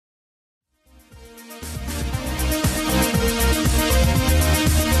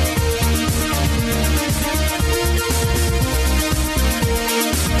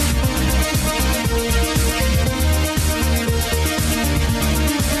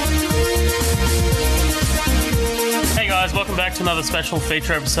welcome back to another special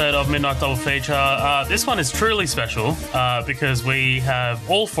feature episode of Midnight Double Feature. This one is truly special because we have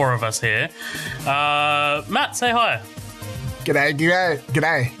all four of us here. Matt, say hi.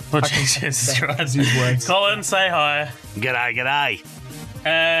 G'day. Oh, Jesus Christ. Colin, say hi. G'day.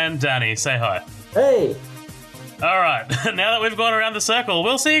 And Danny, say hi. Hey. All right. Now that we've gone around the circle,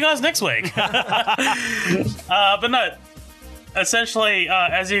 we'll see you guys next week. But no, essentially,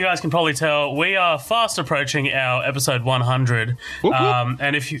 as you guys can probably tell, we are fast approaching our episode 100.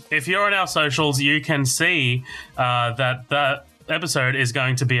 And if you're on our socials, you can see that episode is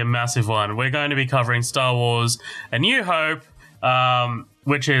going to be a massive one. We're going to be covering Star Wars: A New Hope,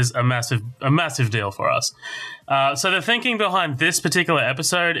 which is a massive deal for us. So the thinking behind this particular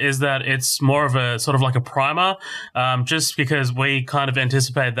episode is that it's more of a sort of like a primer, just because we kind of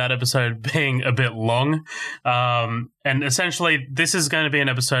anticipate that episode being a bit long. And essentially, this is going to be an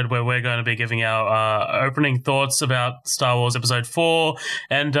episode where we're going to be giving our opening thoughts about Star Wars Episode 4,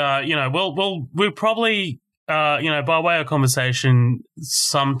 and we'll probably. By way of conversation,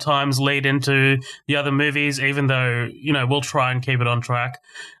 sometimes lead into the other movies, even though, we'll try and keep it on track.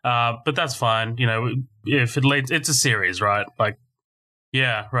 But that's fine. If it leads, it's a series, right? Like,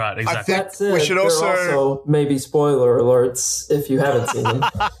 yeah, right, exactly. That's it. We should also maybe spoiler alerts if you haven't seen them.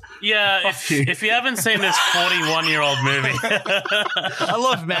 Yeah, if you haven't seen this 41-year-old movie. I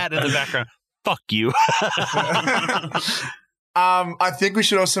love Matt in the background. Fuck you. I think we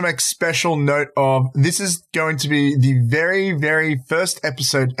should also make special note of this is going to be the very, very first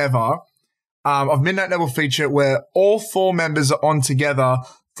episode ever of Midnight Double Feature where all four members are on together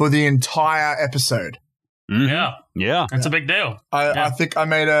for the entire episode. Mm-hmm. Yeah. It's a big deal. I think I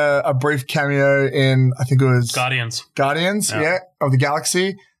made a brief cameo in, I think it was Guardians, of the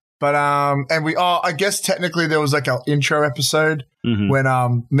Galaxy. But, I guess technically there was like our intro episode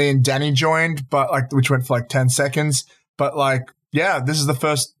when me and Danny joined, but which went for 10 seconds. But this is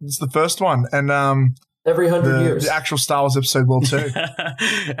the first one, and every 100 years, the actual Star Wars episode will too.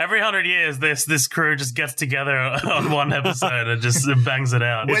 Every 100 years, this crew just gets together on one episode and just bangs it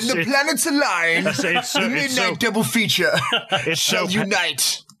out. When the planets align, the Midnight Double Feature shall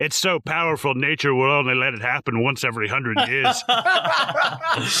unite. It's so powerful, nature will only let it happen once every 100 years. All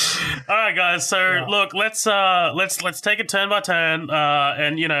right, guys. So look, let's take it turn by turn,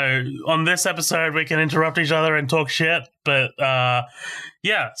 and on this episode we can interrupt each other and talk shit. But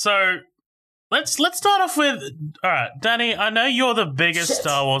so let's start off with. All right, Danny. I know you're the biggest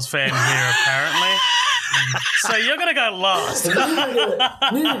Star Wars fan here, apparently. So you're gonna go last. You're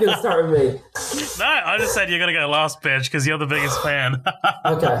gonna start with me. No, I just said you're gonna go last, bitch, because you're the biggest fan.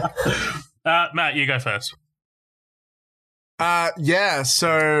 Okay. Matt, you go first.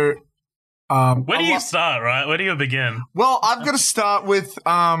 So, where do you start? Right? Where do you begin? Well, I've got to start with.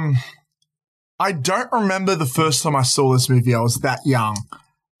 I don't remember the first time I saw this movie. I was that young.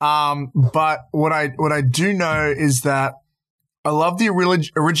 But what I do know is that I love the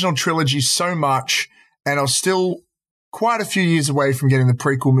original trilogy so much. And I was still quite a few years away from getting the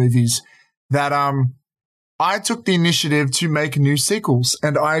prequel movies that I took the initiative to make new sequels,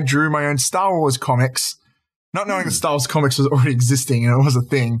 and I drew my own Star Wars comics, not knowing that Star Wars comics was already existing and it was a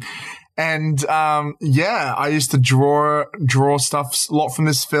thing. And I used to draw stuff a lot from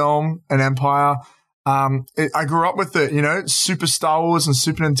this film and Empire. I grew up with it, Super Star Wars and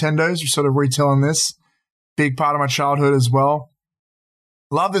Super Nintendos. You sort of retelling this, big part of my childhood as well.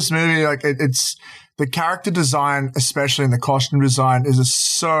 Love this movie. It's the character design, especially in the costume design, is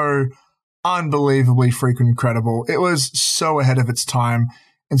so unbelievably freaking incredible. It was so ahead of its time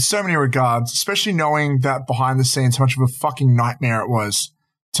in so many regards, especially knowing that behind the scenes, how much of a fucking nightmare it was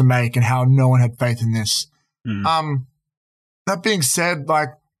to make and how no one had faith in this. That being said,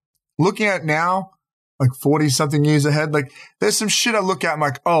 looking at it now, 40 something years ahead, there's some shit I look at, I'm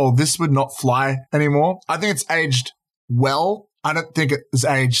like, oh, this would not fly anymore. I think it's aged well. I don't think it is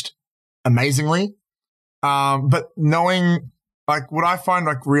aged amazingly. But knowing, what I find,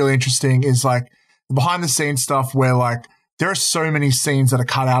 really interesting is, the behind the scenes stuff where, there are so many scenes that are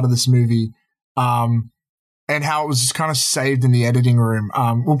cut out of this movie, and how it was just kind of saved in the editing room.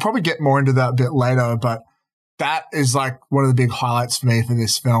 We'll probably get more into that a bit later, but that is, one of the big highlights for me for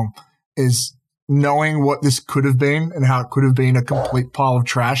this film is knowing what this could have been and how it could have been a complete pile of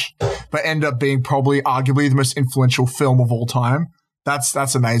trash, but end up being probably arguably the most influential film of all time.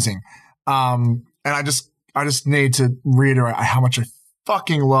 That's amazing. And I just need to reiterate how much I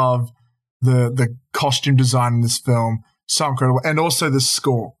fucking love the costume design in this film. So incredible. And also the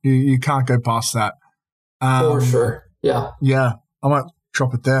score. You can't go past that. For sure. Yeah. Yeah. I might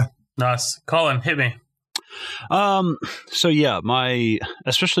drop it there. Nice. Colin, hit me. So yeah,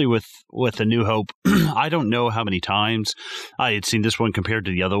 especially with A New Hope, I don't know how many times I had seen this one compared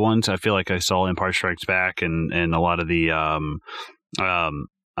to the other ones. I feel like I saw Empire Strikes Back and a lot of the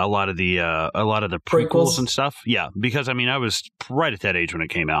a lot of the prequels and stuff. Yeah, because I mean, I was right at that age when it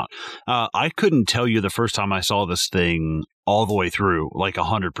came out. I couldn't tell you the first time I saw this thing all the way through, like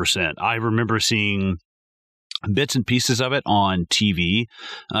 100%. I remember seeing bits and pieces of it on TV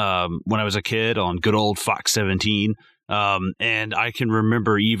when I was a kid on good old Fox 17. And I can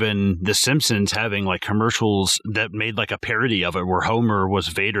remember even The Simpsons having like commercials that made like a parody of it where Homer was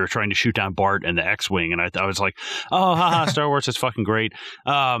Vader trying to shoot down Bart in the X-Wing. And I was like, oh, haha, Star Wars is fucking great.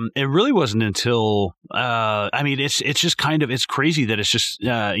 It really wasn't until, I mean, it's just kind of, it's crazy that it's just,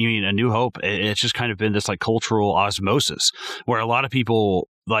 you mean A New Hope. It's just kind of been this like cultural osmosis where a lot of people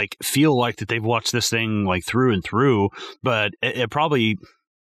like feel like that they've watched this thing like through and through, but it probably,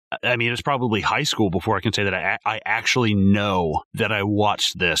 I mean, it's probably high school before I can say that I actually know that I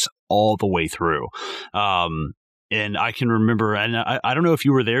watched this all the way through. And I can remember, and I don't know if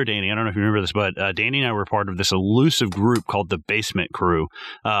you were there, Danny. I don't know if you remember this, but Danny and I were part of this elusive group called the Basement Crew.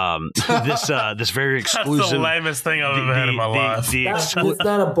 This very exclusive. That's the lamest thing I've ever had in my life. It's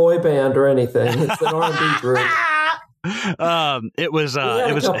not a boy band or anything. It's an R&B group. It was.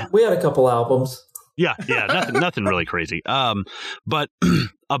 We had a couple albums. Yeah, nothing really crazy. But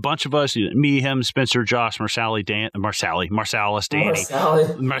a bunch of us, me, him, Spencer, Josh, Marsalis, Danny, Marsali.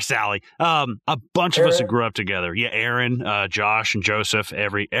 A bunch of us that grew up together. Yeah, Aaron, Josh, and Joseph.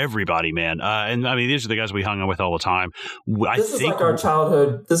 Everybody, man. And I mean, these are the guys we hung out with all the time. This is like our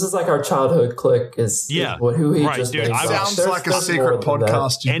childhood clique. Who he just named. Sounds like a secret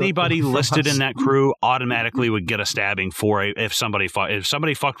podcast. Anybody listed in that crew automatically would get a stabbing for if somebody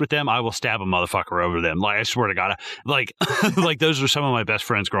fucked with them. I will stab a motherfucker over them. Like I swear to God, like those were some of my best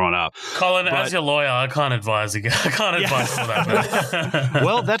friends growing up. Colin, as your lawyer, I can't advise you. I can't advise for that.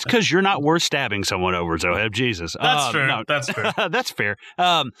 Well, that's because you're not worth stabbing someone over, Zoheb. Jesus. That's true. No. That's true. That's fair.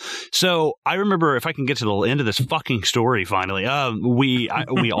 So I remember, if I can get to the end of this fucking story finally,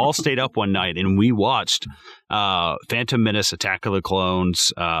 we all stayed up one night and we watched Phantom Menace, Attack of the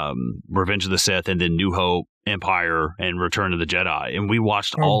Clones, Revenge of the Sith, and then New Hope, Empire, and Return of the Jedi. And we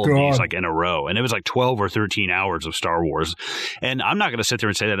watched all of these like in a row. And it was like 12 or 13 hours of Star Wars. And I'm not going to sit there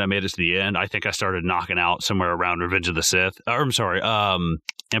and say that I made it to the end. I think I started knocking out somewhere around Revenge of the Sith.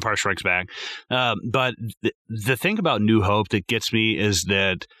 Empire Strikes Back. But the thing about New Hope that gets me is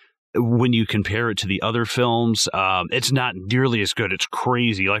that when you compare it to the other films, it's not nearly as good. It's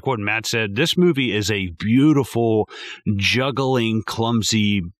crazy. Like what Matt said, this movie is a beautiful, juggling,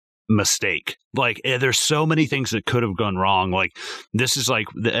 clumsy mistake. Like there's so many things that could have gone wrong. Like this is like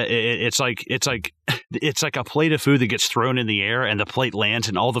it's like a plate of food that gets thrown in the air and the plate lands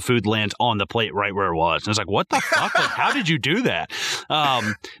and all the food lands on the plate right where it was. And it's like, what the fuck? Like, how did you do that?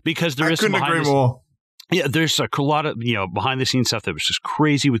 Because there is some couldn't agree more. Yeah, there's a lot of behind the scenes stuff that was just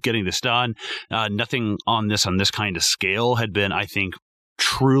crazy with getting this done. Nothing on this kind of scale had been, I think,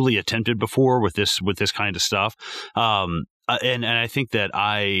 truly attempted before with this kind of stuff. And I think that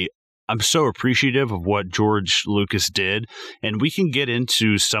I'm so appreciative of what George Lucas did, and we can get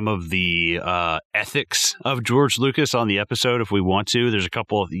into some of the ethics of George Lucas on the episode if we want to. There's a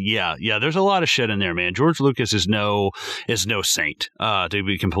couple of, there's a lot of shit in there, man. George Lucas is no saint, to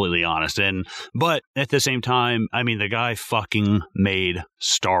be completely honest. But at the same time, I mean, the guy fucking made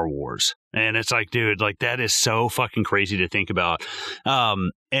Star Wars. And it's like, dude, like that is so fucking crazy to think about.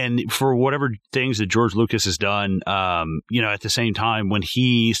 And for whatever things that George Lucas has done, at the same time, when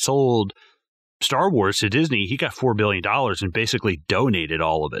he sold Star Wars to Disney, he got $4 billion and basically donated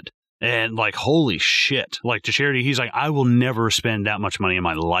all of it. And like, holy shit, like to charity, he's like, I will never spend that much money in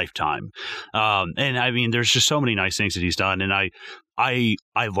my lifetime. And I mean, there's just so many nice things that he's done. And I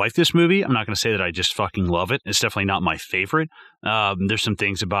like this movie. I'm not going to say that I just fucking love it. It's definitely not my favorite. There's some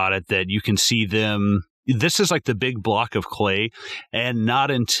things about it that you can see them. This is like the big block of clay, and not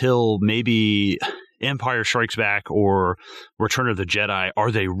until maybe Empire Strikes Back or Return of the Jedi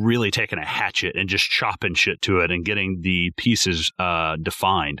are they really taking a hatchet and just chopping shit to it and getting the pieces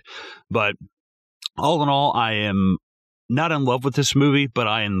defined. But all in all, I am not in love with this movie, but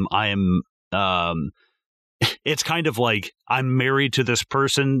I am it's kind of like I'm married to this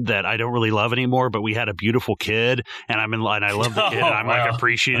person that I don't really love anymore, but we had a beautiful kid, and I love the kid, and I'm like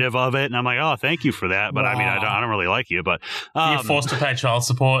appreciative of it, and I'm like, oh, thank you for that. But I mean, I don't really like you, but you're forced to pay child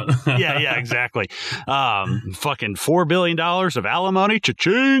support. yeah, exactly. Fucking $4 billion of alimony,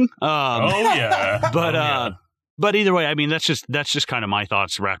 cha-ching. But either way, I mean, that's just kind of my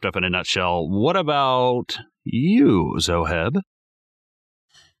thoughts wrapped up in a nutshell. What about you, Zoheb?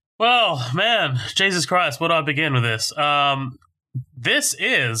 Well, man, Jesus Christ, where do I begin with this? This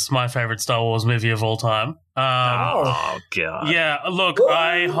is my favorite Star Wars movie of all time. Oh, God. Yeah, look,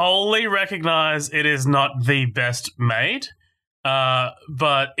 I wholly recognize it is not the best made,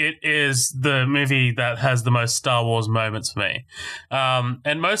 but it is the movie that has the most Star Wars moments for me.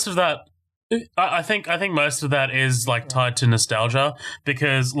 And most of that, I think most of that is like tied to nostalgia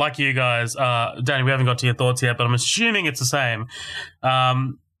because, like you guys, Danny, we haven't got to your thoughts yet, but I'm assuming it's the same.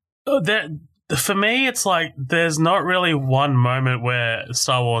 For me, it's like there's not really one moment where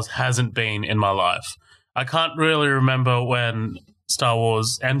Star Wars hasn't been in my life. I can't really remember when Star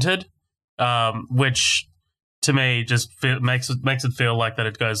Wars entered, which to me just makes it feel like that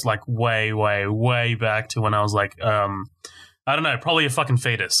it goes like way, way, way back to when I was like, I don't know, probably a fucking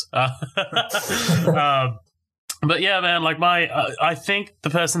fetus. But yeah, man, like I think the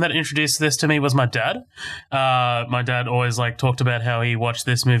person that introduced this to me was my dad. My dad always like talked about how he watched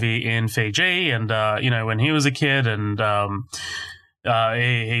this movie in Fiji and, when he was a kid and,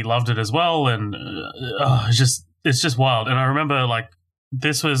 he loved it as well. And, it's just wild. And I remember like,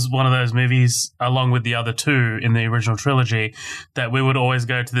 this was one of those movies, along with the other two in the original trilogy, that we would always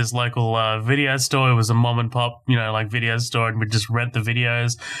go to this local video store. It was a mom and pop, video store, and we'd just rent the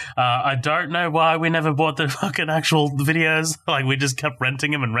videos. I don't know why we never bought the fucking actual videos. Like, we just kept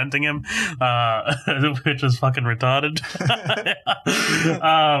renting them, which was fucking retarded.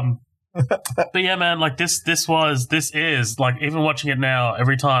 But yeah, man, like this is like, even watching it now,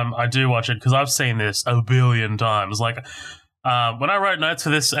 every time I do watch it, because I've seen this a billion times, like, when I wrote notes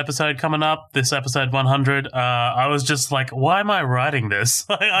for this episode coming up, this episode 100, I was just like, why am I writing this?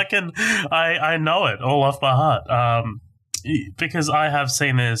 I know it all off by heart. Because I have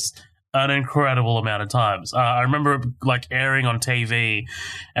seen this an incredible amount of times. I remember it, like, airing on TV,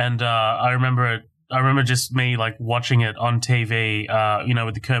 and I remember just me like watching it on TV,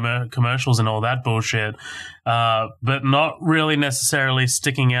 with the commercials and all that bullshit, but not really necessarily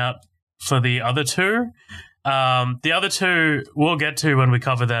sticking out for the other two. The other two we'll get to when we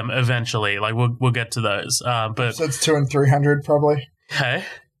cover them eventually. Like we'll get to those. But episodes 2 and 300 probably. Hey,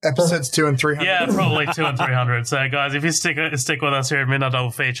 episodes 2 and 300. Yeah, probably 2 and 300. So guys, if you stick with us here at Midnight Double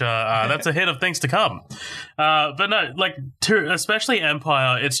Feature, that's a hint of things to come. But no, like especially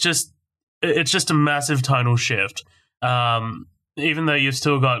Empire, it's just a massive tonal shift. Even though you've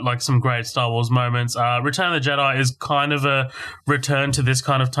still got like some great Star Wars moments, Return of the Jedi is kind of a return to this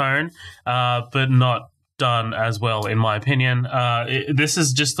kind of tone, but not done as well, in my opinion. This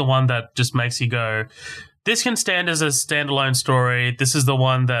is just the one that just makes you go, this can stand as a standalone story. This is the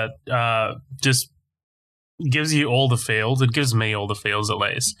one that just gives you all the feels. It gives me all the feels, at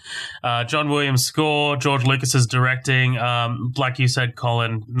least. John Williams' score, George Lucas's directing, like you said,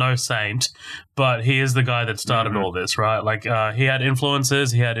 Colin, no saint, but he is the guy that started all this, right? Like, he had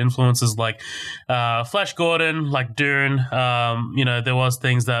influences. He had influences like Flash Gordon, like Dune. There was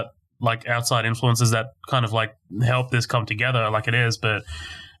things that, like, outside influences that kind of like help this come together like it is, but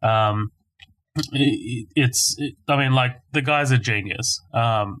I mean, like, the guy's a genius,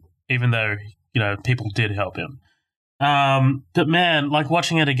 even though, people did help him. But man, like,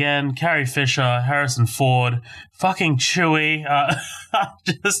 watching it again, Carrie Fisher, Harrison Ford, fucking Chewie,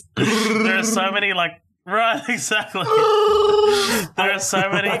 there are so many, like, right, exactly. There are so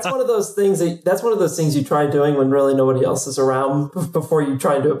many. That's one of those things you try doing when really nobody else is around before you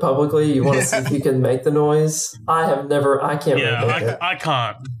try and do it publicly. You want to see if you can make the noise. I can't make it.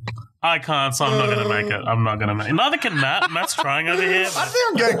 I can't, so I'm not going to make it. I'm not going to make it. Neither can Matt. Matt's trying over here. I think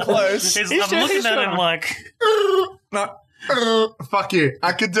I'm getting close. I'm looking at him like... No. Fuck you.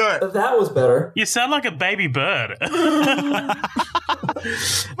 I could do it. That was better. You sound like a baby bird. Colin,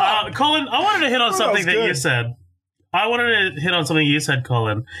 I wanted to hit on something that you said.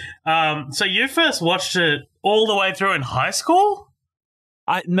 Colin. So you first watched it all the way through in high school?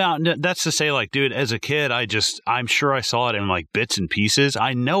 No, that's to say, like, dude, as a kid, I'm sure I saw it in like bits and pieces.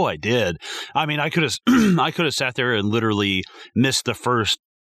 I know I did. I mean, I could have sat there and literally missed the first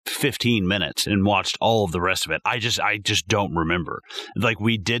 15 minutes and watched all of the rest of it. I just don't remember. Like,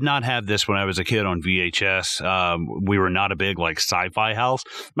 we did not have this when I was a kid on VHS. We were not a big like sci-fi house.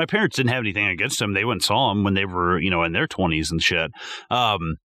 My parents didn't have anything against them. They went and saw them when they were, in their 20s and shit.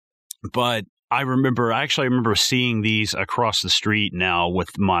 But I actually remember seeing these across the street now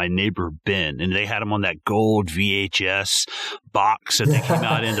with my neighbor Ben, and they had them on that gold VHS box that they came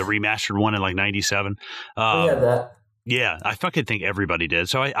out in, the remastered one in like 97. We had that. Yeah, I fucking think everybody did.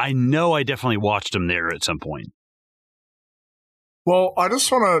 So I know I definitely watched them there at some point. Well, I just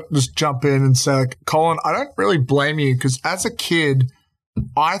want to jump in and say, Colin, I don't really blame you, because as a kid,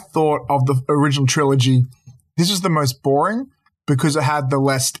 I thought of the original trilogy, this is the most boring because it had the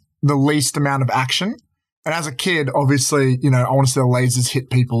less the least amount of action. And as a kid, obviously, you know, I want to see the lasers hit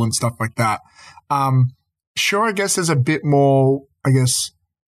people and stuff like that. Sure, I guess there's a bit more, I guess,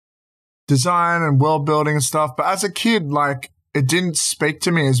 design and world building and stuff. But as a kid, like, it didn't speak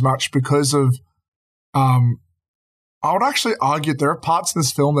to me as much because of, I would actually argue there are parts in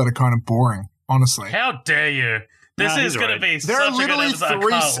this film that are kind of boring, honestly. How dare you? This is going to be there such are literally a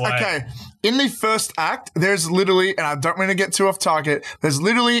good episode. okay. In the first act, there's literally, and I don't want to get too off target, there's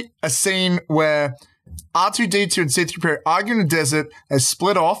literally a scene where R2-D2 and C-3PO are arguing in the desert, they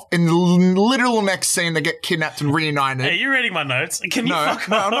split off. In the literal next scene, they get kidnapped and reunited. Hey, you're reading my notes. Can you fuck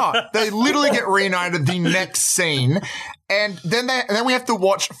No, off? I'm not. They literally get reunited the next scene. And then we have to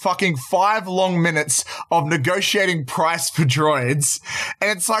watch fucking 5 long minutes of negotiating price for droids.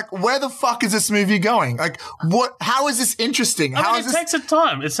 And it's like, where the fuck is this movie going? Like, what? How is this interesting? It takes its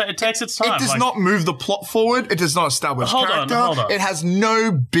time. It takes its time. It does not move the plot forward. It does not establish character. Hold on. It has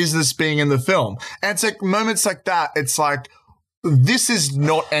no business being in the film. And it's like moments like that. It's like, this is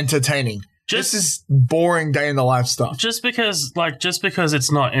not entertaining. This is boring day in the life stuff. Just because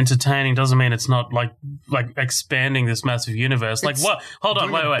it's not entertaining doesn't mean it's not like expanding this massive universe. Like, what? Hold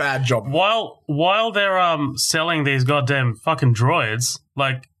on, wait. Bad job. While they're selling these goddamn fucking droids,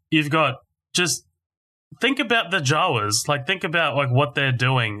 like, you've got, just think about the Jawas. Like, think about like what they're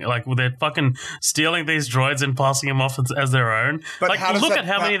doing. Like, they're fucking stealing these droids and passing them off as their own. But like, look at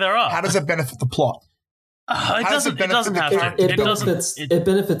how many there are. How does it benefit the plot? It doesn't have to. It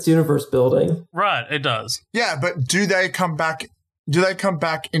benefits universe building. Right, it does. Yeah, but do they come back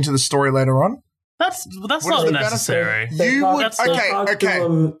into the story later on? That's not necessary. They talk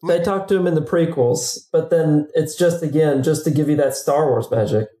to him in the prequels, but then it's just to give you that Star Wars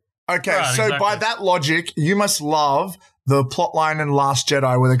magic. Okay, right, so exactly. by that logic, you must love the plotline in Last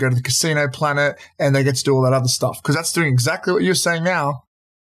Jedi where they go to the casino planet and they get to do all that other stuff, because that's doing exactly what you're saying now.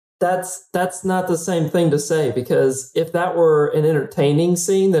 That's not the same thing to say, because if that were an entertaining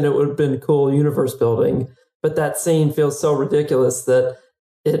scene, then it would have been cool universe building. But that scene feels so ridiculous that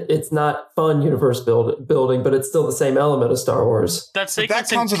it's not fun universe building, but it's still the same element of Star Wars. That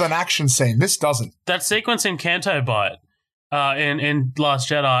comes with an action scene. This doesn't. That sequence in Canto Bight in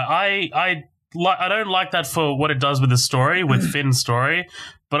Last Jedi, I don't like that for what it does with the story, with Finn's story.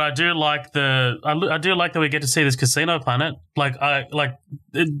 But I do like that we get to see this casino planet.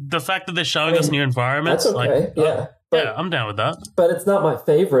 The fact that they're showing us new environments. That's okay. Yeah, I'm down with that. But it's not my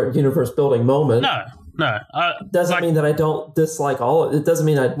favorite universe building moment. No. Doesn't mean that I don't dislike all of it. It doesn't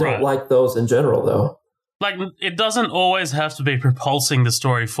mean I don't like those in general, though. Like, it doesn't always have to be propulsing the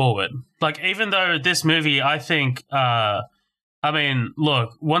story forward. Like, even though this movie, I think, look,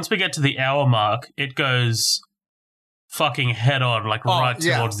 once we get to the hour mark, it goes fucking head on, like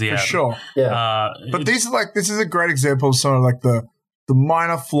towards the end. For sure. Yeah. But this is a great example of some of like the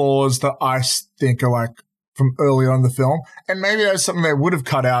minor flaws that I think are like from early on in the film. And maybe that's something they would have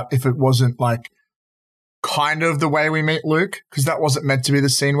cut out if it wasn't like kind of the way we meet Luke, because that wasn't meant to be the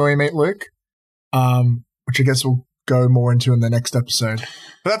scene where we meet Luke. Which I guess we'll go more into in the next episode.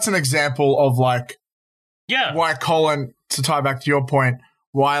 But that's an example of like why Colin, to tie back to your point,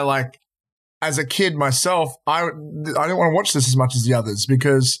 why like as a kid myself, I didn't want to watch this as much as the others,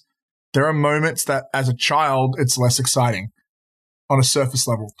 because there are moments that as a child it's less exciting on a surface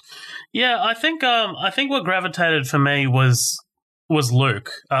level. Yeah, I think what gravitated for me was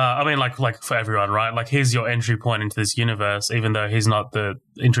Luke. Like for everyone, right? Like, he's your entry point into this universe, even though he's not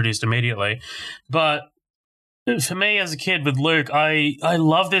introduced immediately. But for me as a kid with Luke, I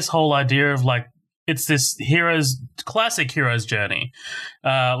love this whole idea of like, it's this classic hero's journey.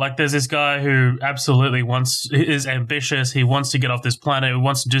 Like, there's this guy who absolutely is ambitious. He wants to get off this planet. He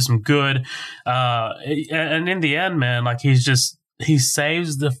wants to do some good. And in the end, man, like, he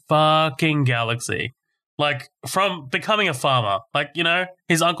saves the fucking galaxy. Like, from becoming a farmer. Like, you know,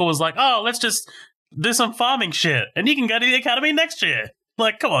 his uncle was like, oh, let's just do some farming shit and you can go to the academy next year.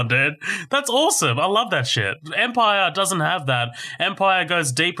 Like, come on, dude. That's awesome. I love that shit. Empire doesn't have that. Empire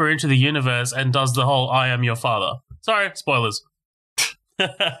goes deeper into the universe and does the whole I am your father. Sorry, spoilers. I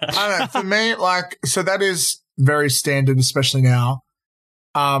don't know. For me, like, so that is very standard, especially now.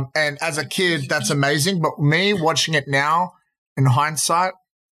 And as a kid, that's amazing. But me watching it now in hindsight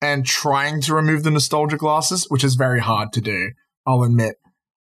and trying to remove the nostalgia glasses, which is very hard to do, I'll admit.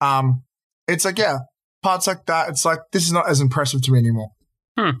 It's like, yeah, parts like that, it's like, this is not as impressive to me anymore.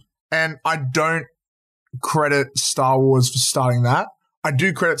 And I don't credit Star Wars for starting that. I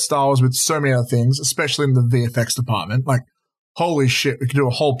do credit Star Wars with so many other things, especially in the VFX department. Like, holy shit, we could do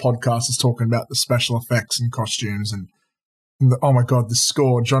a whole podcast that's talking about the special effects and costumes and oh my God, the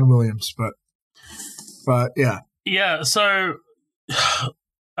score, John Williams. But yeah. Yeah, so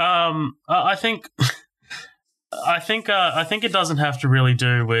I think, I think it doesn't have to really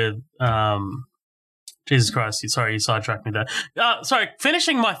do with. Jesus Christ! Sorry, you sidetracked me there. Sorry,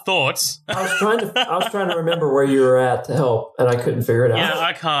 finishing my thoughts. I was trying to remember where you were at to help, and I couldn't figure it out. Yeah,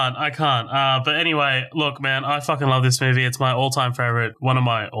 I can't. But anyway, look, man, I fucking love this movie. It's my all-time favorite, one of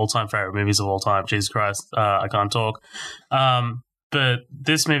my all-time favorite movies of all time. Jesus Christ, I can't talk. But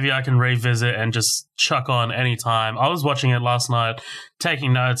this movie I can revisit and just chuck on anytime. I was watching it last night,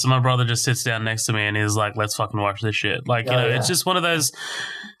 taking notes, and my brother just sits down next to me and he's like, "Let's fucking watch this shit." Like, you know, yeah. It's just one of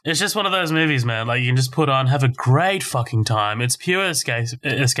those movies, man. Like, you can just put on, have a great fucking time. It's pure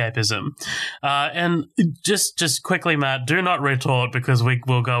escapism. And just quickly, Matt, do not retort because we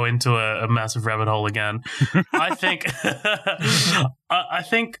will go into a massive rabbit hole again. I think,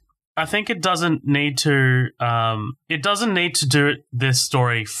 I think it doesn't need to. It doesn't need to do this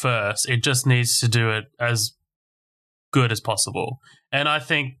story first. It just needs to do it as good as possible. And I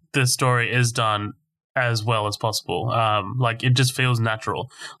think the story is done as well as possible. Like, it just feels natural.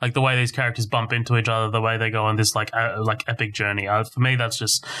 Like the way these characters bump into each other, the way they go on this like epic journey. For me, that's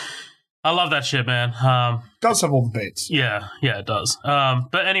just. I love that shit, man. Does have all the beats. Yeah, it does.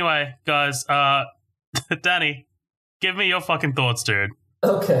 But anyway, guys, Danny, give me your fucking thoughts, dude.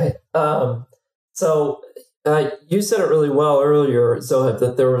 Okay. So you said it really well earlier, Zoheb,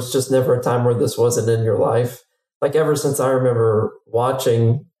 that there was just never a time where this wasn't in your life. Like, ever since I remember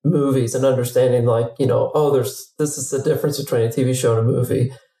watching movies and understanding, like, you know, this is the difference between a TV show and a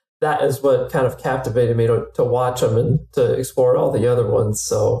movie. That is what kind of captivated me to watch them and to explore all the other ones.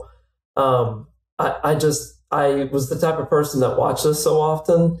 So I was the type of person that watched this so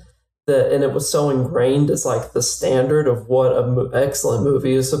often and it was so ingrained as like the standard of what an excellent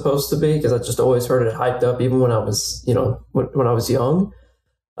movie is supposed to be, because I just always heard it hyped up, even when I was, you know, when I was young,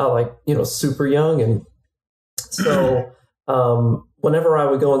 like, you know, super young. And so whenever I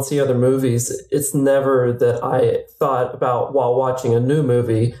would go and see other movies, it's never that I thought about while watching a new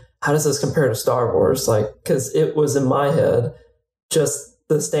movie, how does this compare to Star Wars? Like, because it was in my head, just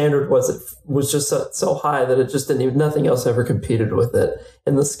the standard was just so high that it just nothing else ever competed with it,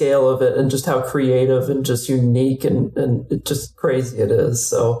 and the scale of it, and just how creative and just unique and it just crazy it is.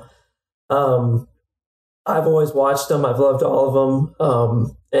 So I've always watched them. I've loved all of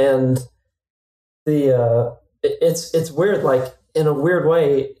them. And it's weird, like, in a weird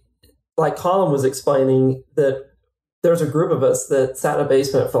way, like Colin was explaining, that there's a group of us that sat in a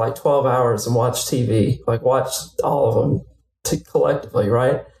basement for like 12 hours and watched TV, like watched all of them collectively,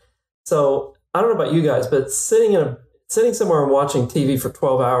 right? So I don't know about you guys, but sitting somewhere and watching TV for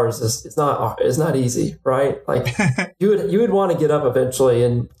 12 hours is not easy, right? Like you would want to get up eventually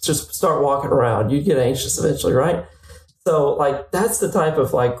and just start walking around. You'd get anxious eventually, right? So like that's the type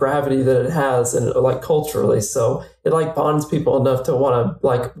of like gravity that it has, and like culturally, so it like bonds people enough to want to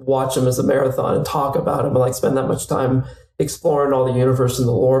like watch them as a marathon and talk about them and like spend that much time exploring all the universe and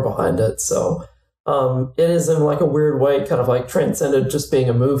the lore behind it. So it is in like a weird way kind of like transcended just being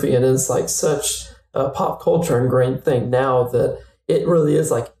a movie, and is like such a pop culture ingrained thing now that it really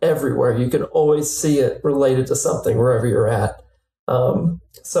is like everywhere. You can always see it related to something wherever you're at.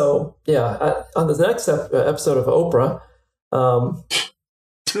 So yeah, on the next episode of Oprah,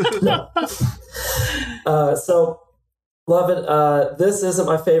 so love it. This isn't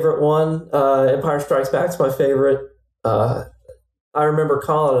my favorite one. Empire Strikes Back's my favorite. I remember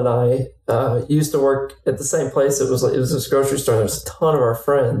Colin and I used to work at the same place. It was this grocery store. There's a ton of our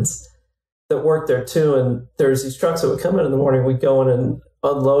friends that worked there too. And there's these trucks that would come in the morning. We'd go in and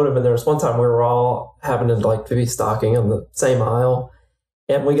unload them. And there was one time we were all having to be stocking on the same aisle.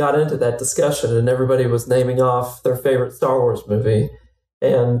 And we got into that discussion, and everybody was naming off their favorite Star Wars movie.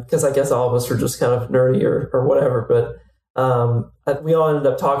 And because I guess all of us were just kind of nerdy or whatever, but we all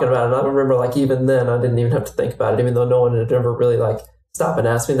ended up talking about it. And I remember, like, even then, I didn't even have to think about it, even though no one had ever really like stopped and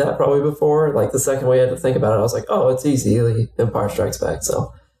asked me that probably before. Like the second we had to think about it, I was like, oh, it's easy, Empire Strikes Back.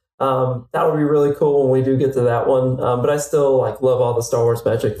 So that would be really cool when we do get to that one. But I still like love all the Star Wars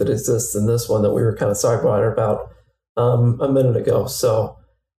magic that exists in this one that we were kind of sidebar about a minute ago. So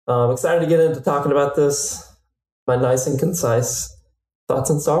I'm excited to get into talking about this. My nice and concise thoughts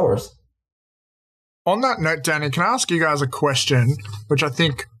on Star Wars. On that note, Danny, can I ask you guys a question, which I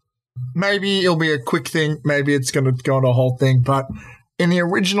think maybe it'll be a quick thing, maybe it's going to go on a whole thing, but in the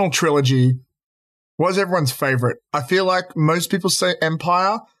original trilogy, what was everyone's favorite? I feel like most people say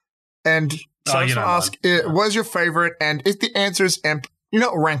Empire, and so I just want to ask, what is your favorite? And if the answer is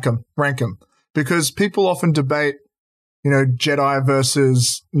rank them, because people often debate, Jedi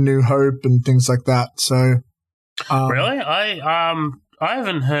versus New Hope and things like that. So, really, I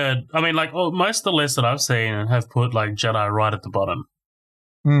haven't heard. I mean, like most of the lists that I've seen have put like Jedi right at the bottom.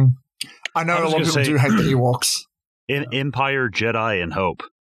 I know I a was lot of gonna people say- do hate the Ewoks. In Empire, Jedi, and Hope.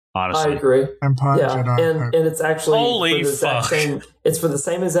 I Honestly, agree. Empire, Yeah, Jedi, and Hope. it's actually Holy for the exact fuck. same. It's for the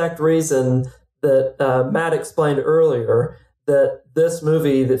same exact reason that Matt explained earlier. That this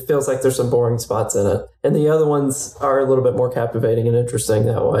movie that feels like there's some boring spots in it, and the other ones are a little bit more captivating and interesting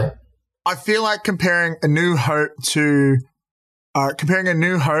that way. I feel like comparing A New Hope to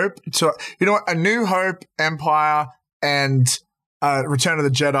you know what, A New Hope, Empire, and Return of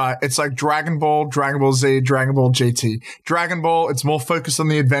the Jedi. It's like Dragon Ball, Dragon Ball Z, Dragon Ball GT. Dragon Ball, it's more focused on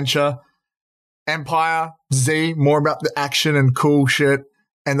the adventure. Empire, Z, more about the action and cool shit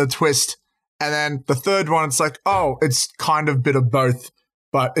and the twist. And then the third one, it's like, oh, it's kind of a bit of both,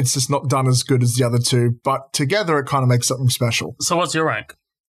 but it's just not done as good as the other two. But together, it kind of makes something special. So what's your rank?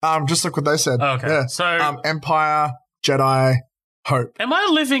 Just like what they said. Okay. Yeah. So Empire, Jedi, Hope. am I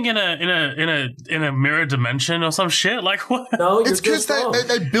living in a mirror dimension or some shit? Like what? No, you're It's because just wrong.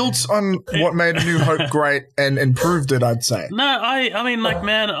 they built on what made A New Hope great and improved it, I'd say. No, I mean, like,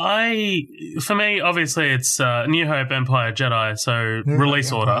 man, for me, obviously, it's New Hope, Empire, Jedi, so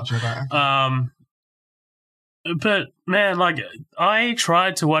release order. Jedi. But man, like, I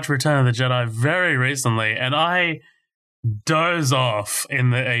tried to watch Return of the Jedi very recently, and I doze off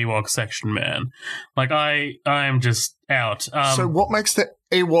in the Ewok section, man. Like, I am just out. So what makes the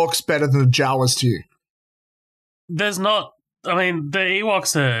Ewoks better than the Jawas to you? There's not. I mean, the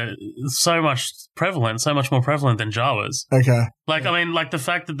Ewoks are so much more prevalent than Jawas. Okay. Like, I mean, like the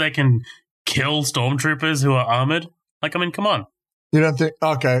fact that they can kill stormtroopers who are armored. Like, I mean, come on. You don't think...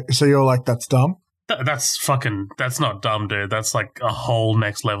 Okay, so you're like, that's dumb? That's not dumb, dude. That's like a whole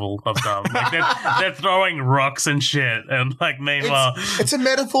next level of dumb. Like they're throwing rocks and shit, and like meanwhile, It's a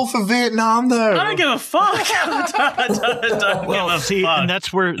metaphor for Vietnam, though. I don't give a fuck. I don't well, give a see, fuck. and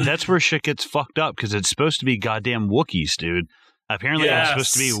that's where shit gets fucked up because it's supposed to be goddamn Wookiees, dude. Apparently, it's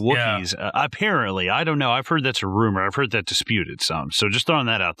supposed to be Wookiees. Apparently, I don't know. I've heard that's a rumor. I've heard that disputed some. So just throwing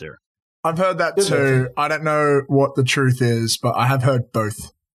that out there. I've heard that too. I don't know what the truth is, but I have heard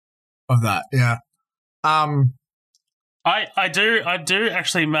both of that. Yeah. I do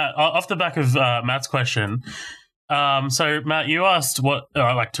actually, Matt. Off the back of Matt's question, so Matt, you asked what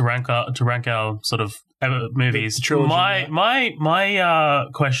like to rank our sort of movies. The trilogy, my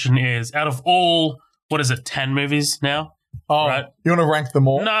question is, out of all, what is it, 10 movies now? Oh, right. You want to rank them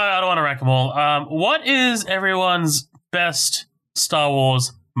all? No, I don't want to rank them all. What is everyone's best Star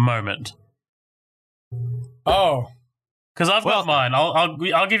Wars moment? Oh. Because I've got mine.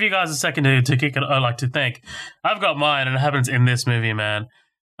 I'll give you guys a second to kick it. I like to think. I've got mine, and it happens in this movie, man.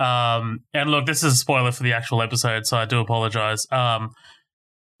 And look, this is a spoiler for the actual episode, so I do apologize.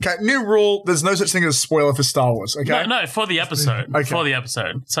 Okay, new rule. There's no such thing as a spoiler for Star Wars, okay? No, for the episode. Okay. For the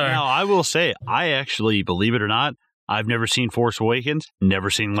episode. So Now, I will say, I actually, believe it or not, I've never seen Force Awakens, never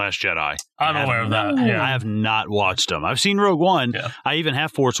seen Last Jedi. I'm aware of that. Yeah. I have not watched them. I've seen Rogue One. Yeah. I even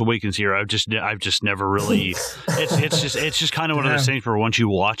have Force Awakens here. I've just never really. It's just kind of one of those things where once you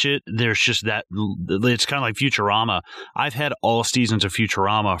watch it, there's just that. It's kind of like Futurama. I've had all seasons of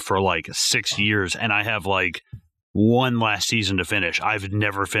Futurama for like 6 years, and I have like one last season to finish. I've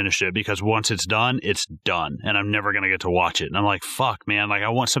never finished it because once it's done, and I'm never going to get to watch it. And I'm like, fuck, man, like I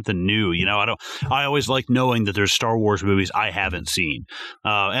want something new. You know, I always like knowing that there's Star Wars movies I haven't seen.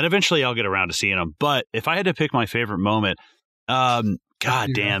 And eventually I'll get around to seeing them. But if I had to pick my favorite moment,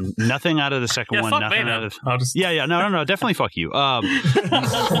 God damn, nothing out of the second one. Fuck Nothing me, out of no, definitely fuck you.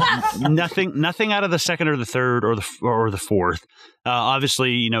 Nothing out of the second or the third or the fourth.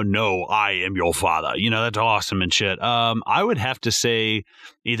 Obviously, you know, no, I am your father. You know, that's awesome and shit. I would have to say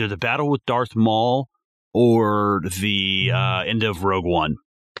either the battle with Darth Maul or the end of Rogue One.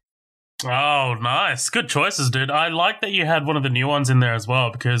 Oh, nice. Good choices, dude. I like that you had one of the new ones in there as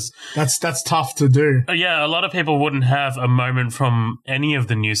well because That's tough to do. yeah, a lot of people wouldn't have a moment from any of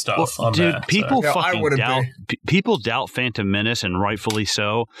the new stuff on dude, there. people Yeah, I fucking wouldn't doubt. People doubt Phantom Menace, and rightfully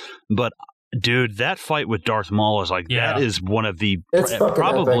so. But dude, that fight with Darth Maul is like that is one of the It's fucking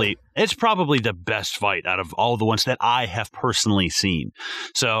probably it's probably the best fight out of all the ones that I have personally seen.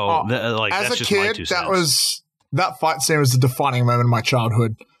 So like as that's a just my kid, 2 cents. that fight scene was the defining moment of my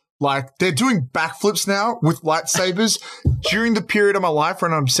childhood. Like, they're doing backflips now with lightsabers. During the period of my life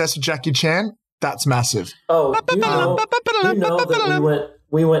when I'm obsessed with Jackie Chan, that's massive. Oh, you know that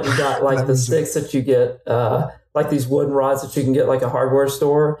we went and got like the sticks that you get, like these wooden rods that you can get like a hardware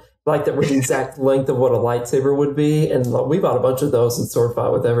store, like that were the exact length of what a lightsaber would be, and we bought a bunch of those and sword fight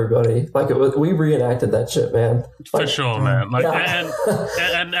with everybody. Like we reenacted that shit, man. For sure, man. Like,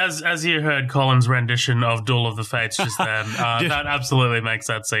 and as you heard Colin's rendition of Duel of the Fates just then, that absolutely makes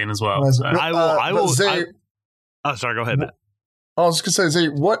that scene as well. I will. Zay, Oh, sorry. Go ahead, Matt. I was going to say, Z,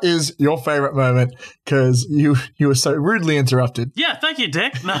 what is your favorite moment? Because you were so rudely interrupted. Yeah, thank you,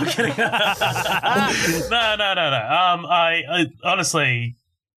 Dick. No, I'm kidding. No. I honestly,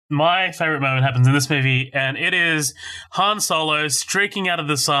 my favorite moment happens in this movie, and it is Han Solo streaking out of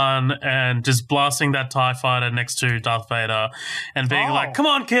the sun and just blasting that TIE fighter next to Darth Vader and being like, come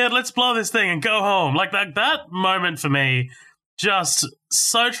on, kid, let's blow this thing and go home. Like that moment for me, just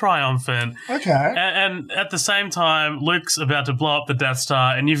so triumphant. Okay. And at the same time, Luke's about to blow up the Death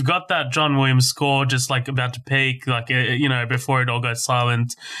Star, and you've got that John Williams score just like about to peak, like, before it all goes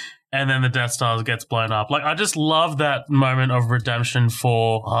silent. And then the Death Star gets blown up. Like, I just love that moment of redemption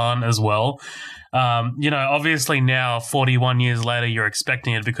for Han as well. Obviously now, 41 years later, you're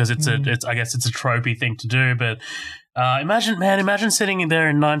expecting it because I guess it's a tropey thing to do. But imagine sitting there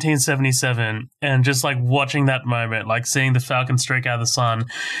in 1977 and just like watching that moment, like seeing the Falcon streak out of the sun.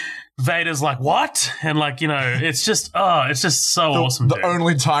 Vader's like, what? And it's just so awesome. The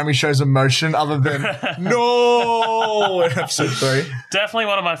only time he shows emotion other than no in episode 3. Definitely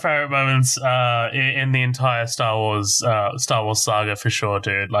one of my favorite moments in the entire Star Wars saga for sure,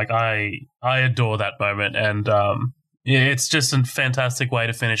 dude. Like I adore that moment, and it's just a fantastic way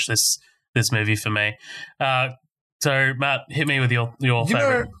to finish this movie for me. So Matt, hit me with your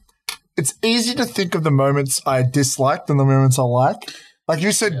favorite. It's easy to think of the moments I dislike than the moments I like. Like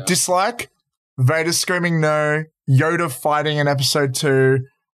you said, dislike, Vader screaming no, Yoda fighting in episode 2.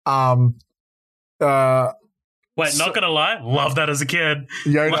 Wait, not gonna lie, love that as a kid.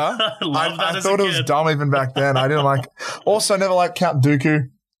 Yoda, I thought it was dumb even back then. I didn't like. Also, never liked Count Dooku.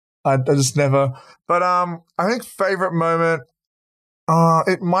 I just never. But I think favorite moment.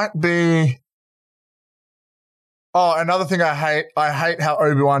 It might be. Oh, another thing I hate. I hate how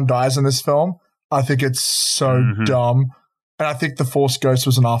Obi-Wan dies in this film. I think it's so dumb. And I think the Force Ghost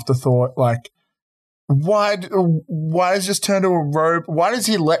was an afterthought. Like, why does he just turn to a robe? Why does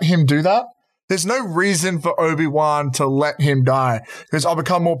he let him do that? There's no reason for Obi-Wan to let him die because I'll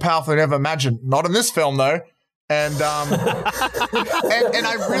become more powerful than I ever imagined. Not in this film, though. And and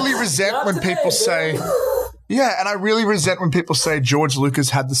I really resent when people say, and I really resent when people say George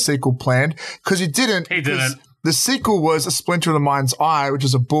Lucas had the sequel planned because he didn't. He didn't. The sequel was A Splinter of the Mind's Eye, which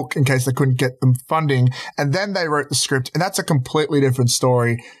is a book in case they couldn't get them funding. And then they wrote the script. And that's a completely different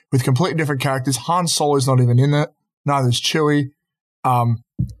story with completely different characters. Han Solo's not even in it. Neither is Chewie.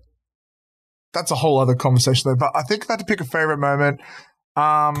 That's a whole other conversation though. But I think if I had to pick a favorite moment,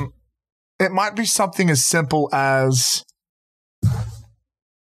 it might be something as simple as,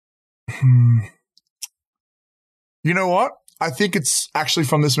 you know what? I think it's actually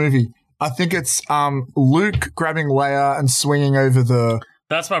from this movie. I think it's Luke grabbing Leia and swinging over the...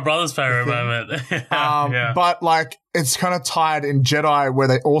 That's my brother's favorite moment. But like, it's kind of tied in Jedi where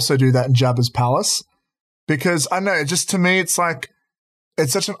they also do that in Jabba's palace. Because I know, just to me, it's like,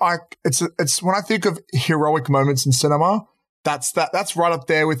 it's such an... It's when I think of heroic moments in cinema, that's right up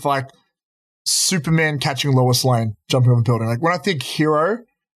there with like Superman catching Lois Lane, jumping off a building. Like when I think hero,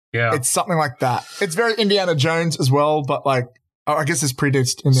 it's something like that. It's very Indiana Jones as well, but like, I guess this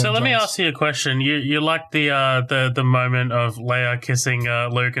predates Indiana Jones. So let me ask you a question. You like the moment of Leia kissing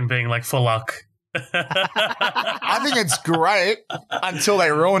Luke and being like, for luck? I think it's great until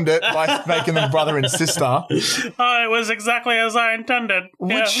they ruined it by making them brother and sister. Oh, it was exactly as I intended.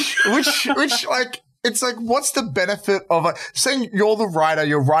 Which like, it's like, what's the benefit of saying you're the writer,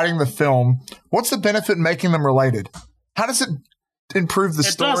 you're writing the film? What's the benefit in making them related? How does it improve the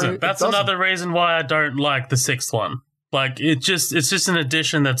story? Doesn't. That's another reason why I don't like the 6th one. Like, it's just an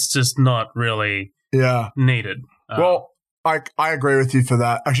addition that's just not really needed. Well, I agree with you for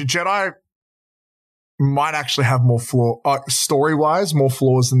that. Actually, Jedi might actually have more story-wise, more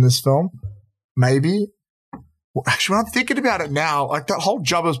flaws than this film. Maybe. Well, actually, when I'm thinking about it now, like that whole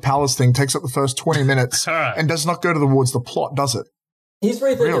Jabba's palace thing takes up the first 20 minutes and does not go towards the plot, does it? He's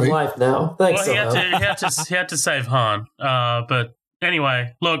rethinking life now. Thanks. Well, he had to save Han, but...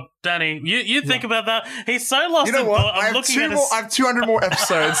 Anyway, look, Danny, you think about that. He's so lost. You know what? I have 200 more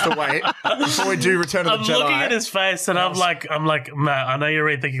episodes to wait before we do Return of the Jedi. I'm looking at his face, and I'm like, Matt, I know you're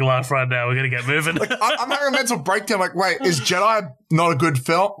rethinking life right now. We're gonna get moving. Like, I'm having a mental breakdown. Like, wait, is Jedi not a good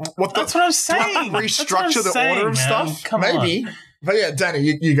film? That's what I'm saying. Do I have to restructure the order of stuff? Come Maybe. On. But yeah, Danny,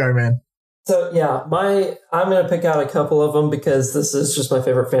 you go, man. So yeah, I'm going to pick out a couple of them because this is just my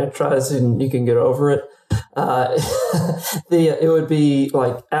favorite franchise, and you can get over it. It would be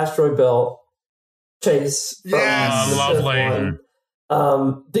like Asteroid Belt chase. Yes, lovely.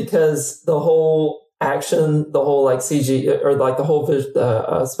 Because the whole action, the whole like CG or like the whole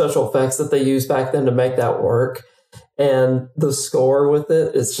special effects that they used back then to make that work, and the score with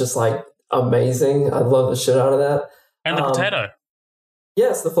it is just like amazing. I love the shit out of that. And the potato.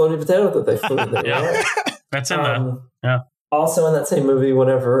 Yes, the floating potato that they flew in there. Yeah. Right? That's in there. Yeah. Also in that same movie,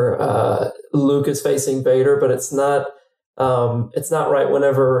 whenever Luke is facing Vader, but it's not right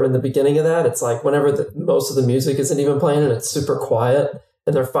whenever in the beginning of that. It's like whenever most of the music isn't even playing and it's super quiet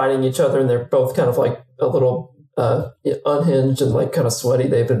and they're fighting each other and they're both kind of like a little unhinged and like kind of sweaty.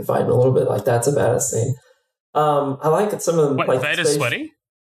 They've been fighting a little bit. Like that's a badass scene. I like it. Some of them. Wait, like Vader's sweaty?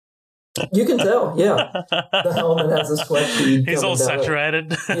 You can tell, yeah. The helmet has a sweat bead. He's all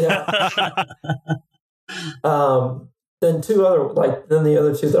saturated. Yeah. Then the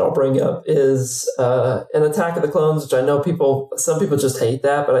other two that I'll bring up is an Attack of the Clones, which I know some people just hate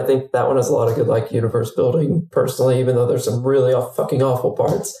that, but I think that one has a lot of good like universe building personally, even though there's some really fucking awful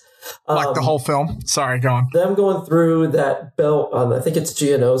parts. Like the whole film. Sorry, go on. Them going through that belt on, I think it's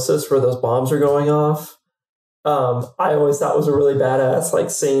Geonosis, where those bombs are going off. I always thought was a really badass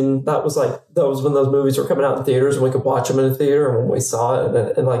like scene. That was when those movies were coming out in theaters and we could watch them in a theater. And when we saw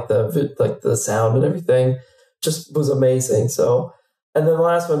it and like the sound and everything just was amazing. So, and then the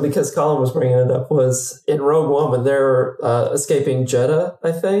last one, because Colin was bringing it up, was in Rogue One when they're escaping Jeddah,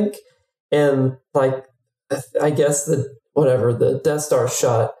 I think, and like I guess the Death Star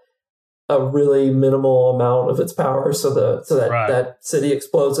shot a really minimal amount of its power, so that city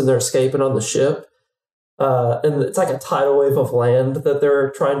explodes and they're escaping on the ship. And it's like a tidal wave of land that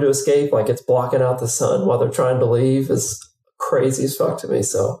they're trying to escape. Like it's blocking out the sun while they're trying to leave. Is crazy as fuck to me.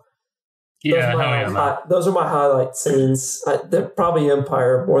 So yeah, those are my highlight scenes. They're probably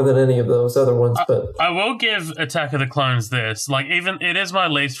Empire more than any of those other ones. But I will give Attack of the Clones this. Like even it is my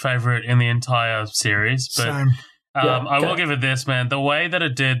least favorite in the entire series. But Same. I will give it this, man. The way that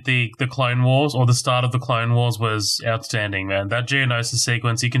it did the Clone Wars or the start of the Clone Wars was outstanding, man. That Geonosis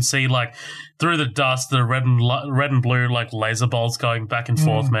sequence, you can see like through the dust, the red and blue like laser bolts going back and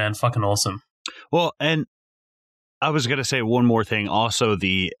forth, man. Fucking awesome. Well, and I was going to say one more thing. Also,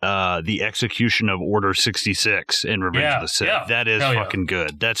 the execution of Order 66 in Revenge of the Sith. Yeah. That is fucking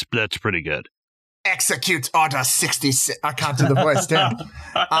good. That's pretty good. Execute Order 66. I can't do the voice down.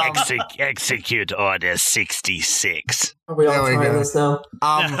 Execute Order 66. are we all There we trying go. this now?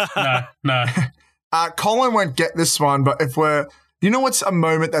 No. Colin won't get this one, but you know what's a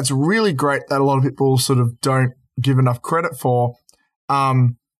moment that's really great that a lot of people sort of don't give enough credit for?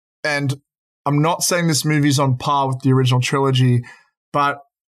 And I'm not saying this movie's on par with the original trilogy, and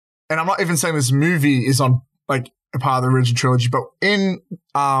I'm not even saying this movie is on like a part of the original trilogy, but in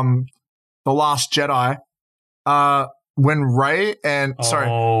The Last Jedi, when Rey and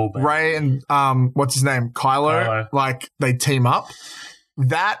what's his name? Kylo, like they team up.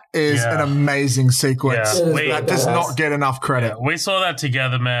 That is an amazing sequence. Yeah. That does not get enough credit. Yeah, we saw that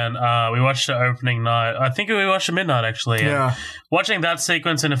together, man. We watched the opening night. I think we watched it midnight, actually. Yeah. Watching that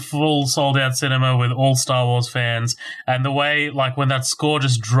sequence in a full sold-out cinema with all Star Wars fans, and the way, like, when that score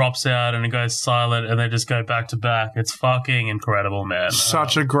just drops out and it goes silent and they just go back to back, it's fucking incredible, man.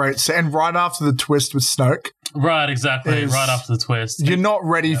 Such a great scene. And right after the twist with Snoke. Right, exactly. Right after the twist. You're not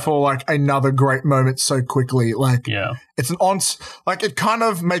ready for, like, another great moment so quickly. Like, Yeah. it's it kind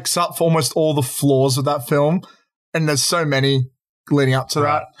of makes up for almost all the flaws of that film. And there's so many leading up to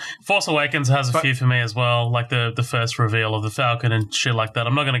that. Force Awakens has a few for me as well, like the first reveal of the Falcon and shit like that.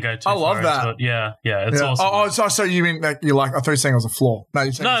 I'm not going to go too far love that. into it. Yeah, it's awesome. So you mean that you like? I thought you were saying it was a flaw. No,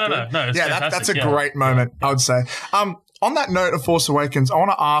 you're saying No. It's that's a fantastic, great moment. I would say. On that note of Force Awakens, I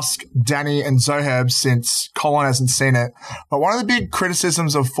want to ask Danny and Zoheb, since Colin hasn't seen it, but one of the big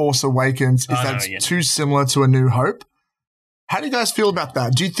criticisms of Force Awakens is that it's too similar to A New Hope. How do you guys feel about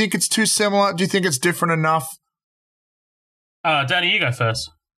that? Do you think it's too similar? Do you think it's different enough? Danny, you go first.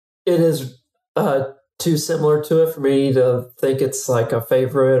 It is too similar to it for me to think it's like a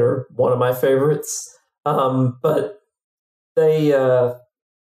favorite or one of my favorites. But they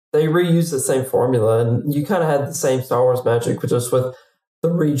reuse the same formula, and you kind of had the same Star Wars magic, just with the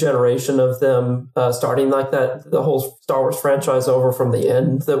regeneration of them starting like that, the whole Star Wars franchise over from the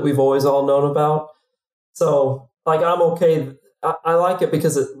end that we've always all known about. So, like, I'm okay. I like it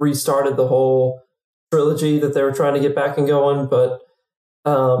because it restarted the whole trilogy that they were trying to get back and going, but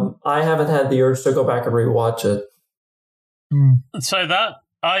I haven't had the urge to go back and rewatch it. So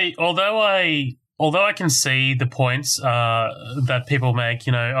although I can see the points that people make,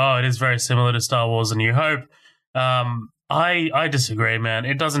 it is very similar to Star Wars: A New Hope. I disagree, man.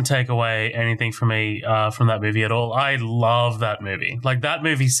 It doesn't take away anything from me from that movie at all. I love that movie. Like, that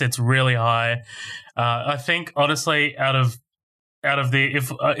movie sits really high. I think, honestly, out of the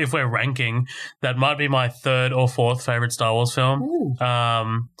if we're ranking, that might be my third or fourth favorite Star Wars film.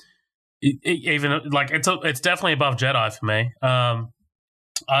 Even like it's definitely above Jedi for me.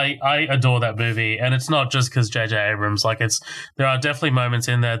 I adore that movie, and it's not just because J.J. Abrams. Like, there are definitely moments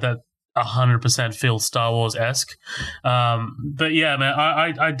in there that 100% feel Star Wars-esque. But yeah, man,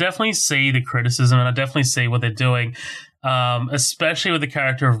 I definitely see the criticism, and I definitely see what they're doing. Especially with the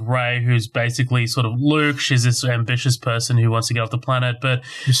character of Rey, who's basically sort of Luke. She's this ambitious person who wants to get off the planet, but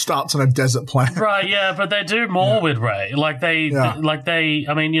Who starts on a desert planet. right, yeah, but they do more with Rey.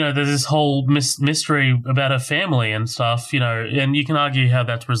 I mean, there's this whole mystery about her family and stuff, and you can argue how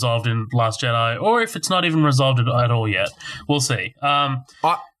that's resolved in Last Jedi, or if it's not even resolved at all yet. We'll see.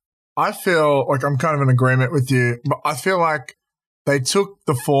 I feel like I'm kind of in agreement with you, but I feel like they took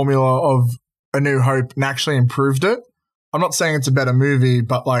the formula of A New Hope and actually improved it. I'm not saying it's a better movie,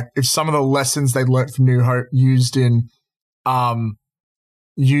 but like if some of the lessons they learned from New Hope used in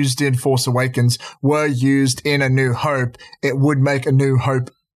Force Awakens were used in A New Hope, it would make A New Hope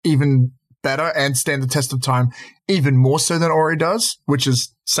even better and stand the test of time even more so than it already does, which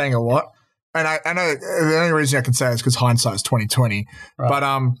is saying a lot. And I know the only reason I can say it is because hindsight is 2020. Right. But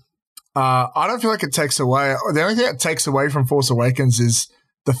I don't feel like it takes away. The only thing that takes away from Force Awakens is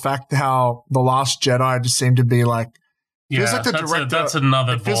the fact how The Last Jedi just seemed to be like. Feels like the director, that's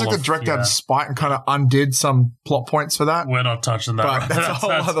another. It feels like the director had spite and kind of undid some plot points for that. We're not touching that. But that's a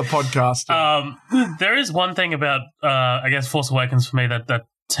whole other podcast. There is one thing about, I guess, Force Awakens for me that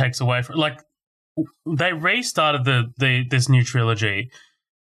takes away from, like, they restarted this new trilogy,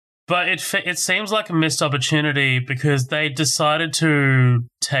 but it seems like a missed opportunity because they decided to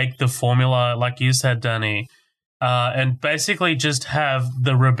take the formula, like you said, Danny. And basically just have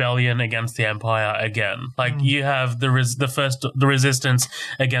the rebellion against the Empire again. Like you have the resistance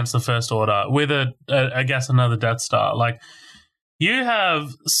against the First Order with I guess another Death Star. Like you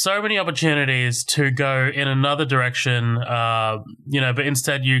have so many opportunities to go in another direction, but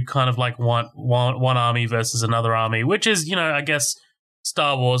instead you kind of like want one army versus another army, which is, I guess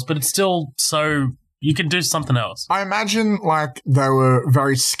Star Wars, but it's still so you can do something else. I imagine like they were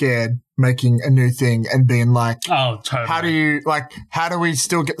very scared making a new thing and being like, oh, totally. How do we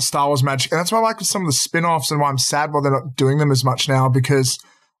still get the Star Wars magic? And that's why I like with some of the spin-offs and why I'm sad why they're not doing them as much now because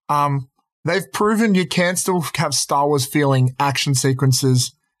they've proven you can still have Star Wars feeling action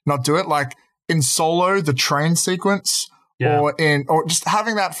sequences, not do it. Like in Solo, the train sequence or just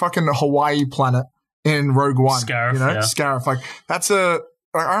having that fucking Hawaii planet in Rogue One. Scarif, Scarif. Like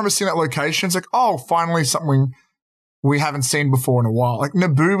I remember seeing that location. It's like, oh, finally something we haven't seen before in a while. Like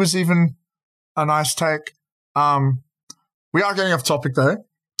Naboo was even a nice take. We are getting off topic though.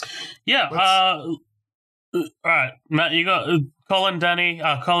 Yeah. All right, Matt, you got Colin, Danny,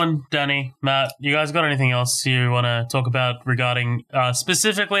 Matt. You guys got anything else you want to talk about regarding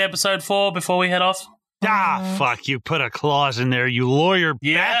specifically episode 4 before we head off? Fuck, you put a clause in there, you lawyer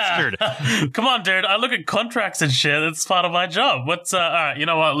bastard. Come on, dude. I look at contracts and shit. That's part of my job. All right, you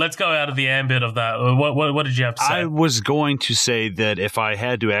know what? Let's go out of the ambit of that. What did you have to say? I was going to say that if I'm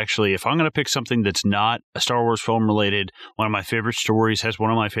going to pick something that's not a Star Wars film related, one of my favorite stories has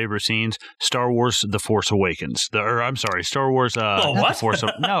one of my favorite scenes, Star Wars The Force Awakens. Star Wars what?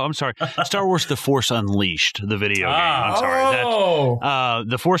 Star Wars The Force Unleashed, the video game. I'm sorry.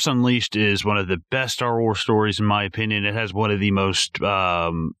 The Force Unleashed is one of the best Star Wars stories, in my opinion. It has one of the most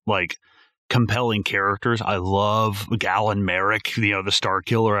compelling characters. I love Galen Merrick, the Star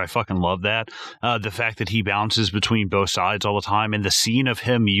Killer. I fucking love that. The fact that he bounces between both sides all the time, and the scene of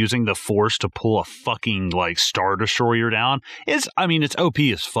him using the Force to pull a fucking Star Destroyer down it's OP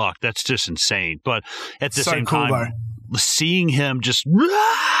as fuck. That's just insane. But at the same time, seeing him just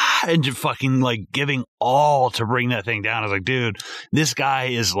and just fucking giving all to bring that thing down, I was like, dude, this guy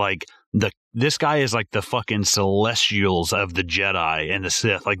is like the fucking Celestials of the Jedi and the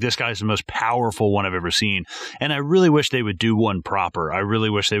Sith. Like, this guy's the most powerful one I've ever seen. And I really wish they would do one proper. I really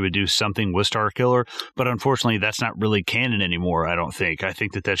wish they would do something with Star Killer. But unfortunately, that's not really canon anymore, I don't think. I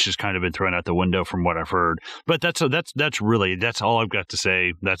think that's just kind of been thrown out the window from what I've heard. But that's all I've got to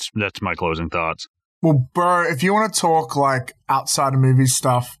say. That's my closing thoughts. Well, bro, if you want to talk outside of movie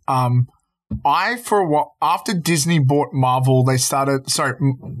stuff, after Disney bought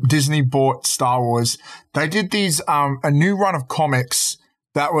Disney bought Star Wars, they did these, a new run of comics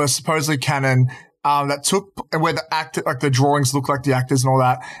that were supposedly canon, that took where the drawings look like the actors and all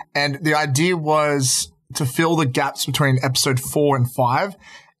that. And the idea was to fill the gaps between episode 4 and 5.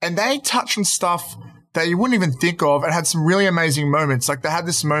 And they touched on stuff that you wouldn't even think of and had some really amazing moments. Like they had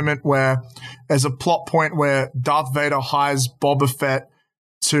this moment where there's a plot point where Darth Vader hires Boba Fett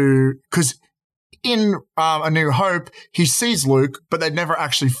because in A New Hope, he sees Luke, but they never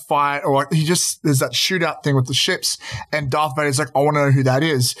actually fight, or there's that shootout thing with the ships, and Darth Vader's like, I want to know who that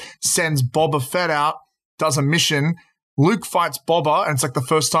is. Sends Boba Fett out, does a mission, Luke fights Boba, and it's like the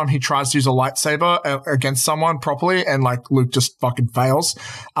first time he tries to use a lightsaber against someone properly, and like Luke just fucking fails.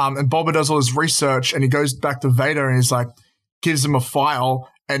 And Boba does all his research, and he goes back to Vader, and he's like, gives him a file,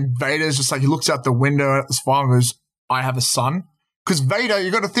 and Vader's just like, he looks out the window at this file and goes, I have a son. Because Vader,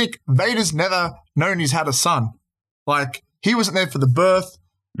 you got to think, Vader's never known he's had a son. Like, he wasn't there for the birth.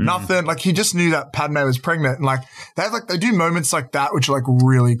 Nothing. Like, he just knew that Padme was pregnant. And like they do moments like that, which are like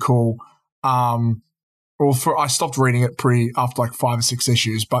really cool. I stopped reading it after like 5 or 6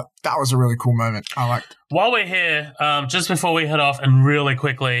 issues, but that was a really cool moment. I liked. While we're here, just before we head off, and really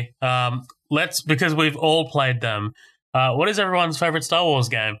quickly, because we've all played them. What is everyone's favorite Star Wars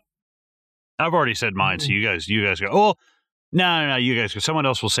game? I've already said mine, so you guys go. Oh, no, you guys go. Someone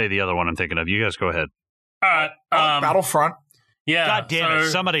else will say the other one I'm thinking of. You guys go ahead. All right, Battlefront. Yeah. God damn it!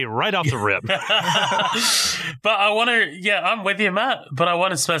 Somebody right off the rip. But I want to. Yeah, I'm with you, Matt. But I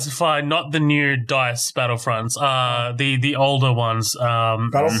want to specify not the new DICE Battlefronts. The older ones.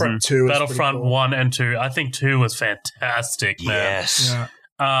 Battlefront 2. Battlefront Cool. 1 and 2. I think 2 was fantastic, man. Yes. Yeah.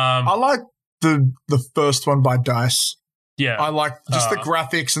 I like the first one by DICE. Yeah. I like just the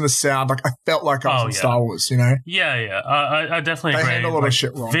graphics and the sound. Like, I felt like I was in Star Wars, you know? Yeah. I definitely agree. They handle a lot of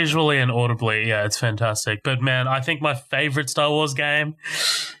shit wrong. Visually and audibly, yeah, it's fantastic. But man, I think my favorite Star Wars game,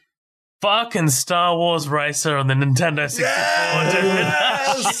 fucking Star Wars Racer on the Nintendo 64, dude.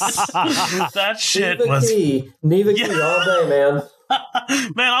 Yes! That shit Neva was... Key all day, man.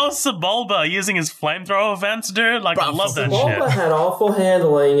 Man, I was Sebulba using his flamethrower vents, dude. Like, I love that Sebulba shit. had awful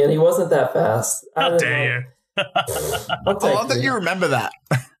handling, and he wasn't that fast. How dare you? I love that you remember that.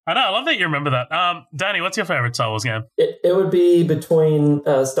 I know, I love that you remember that. Danny, what's your favorite Star Wars game? It would be between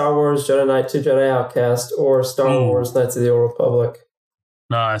Star Wars Jedi Knight 2 Jedi Outcast or Star Wars Knights of the Old Republic.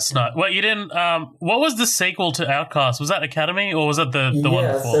 Nice. Wait, you didn't... what was the sequel to Outcast? Was that Academy, or was that the one before?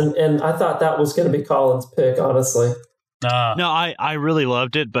 Yes, and I thought that was going to be Colin's pick, honestly. No, I really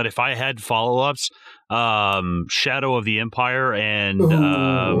loved it, but if I had follow-ups, Shadow of the Empire and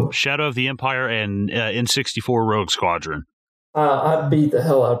N64 Rogue Squadron. I beat the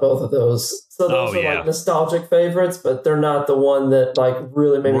hell out of both of those. So those are like nostalgic favorites, but they're not the one that like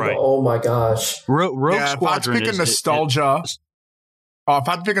really made me go, "Oh my gosh!" Rogue Squadron. If I had to pick a nostalgia, if I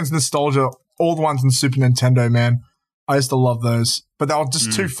had to pick a nostalgia, all the ones in Super Nintendo, man, I used to love those, but they were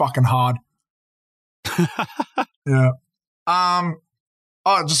just too fucking hard. Yeah.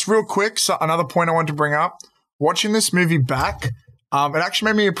 Just real quick, so another point I wanted to bring up. Watching this movie back, it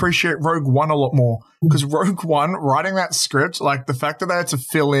actually made me appreciate Rogue One a lot more. Because Rogue One, writing that script, like the fact that they had to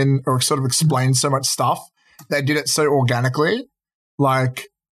fill in or sort of explain so much stuff, they did it so organically. Like,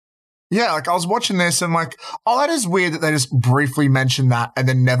 yeah, like I was watching this and like, oh, that is weird that they just briefly mention that and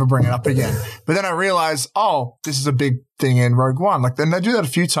then never bring it up again. But then I realized, oh, this is a big thing in Rogue One. Like, then they do that a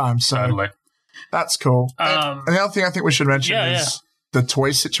few times. So Totally. That's cool. And the other thing I think we should mention is the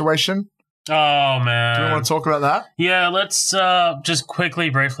toy situation. Oh, man. Do we want to talk about that? Yeah, let's just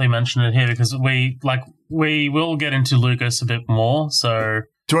briefly mention it here because we will get into Lucas a bit more. So,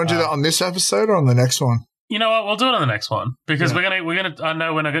 do you want to do that on this episode or on the next one? You know what? We'll do it on the next one because we're gonna. I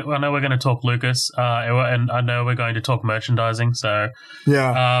know we're gonna talk Lucas, and I know we're going to talk merchandising. So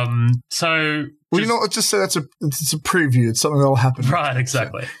yeah. Well, you know, let's just say it's a preview. It's something that'll happen. Right,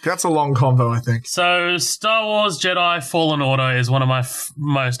 exactly. So that's a long convo, I think. So Star Wars Jedi Fallen Order is one of my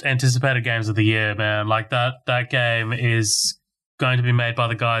most anticipated games of the year, man. Like that game is going to be made by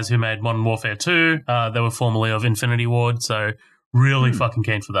the guys who made Modern Warfare 2. They were formerly of Infinity Ward, so really fucking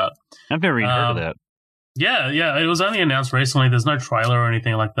keen for that. I've never even heard of that. Yeah, it was only announced recently. There's no trailer or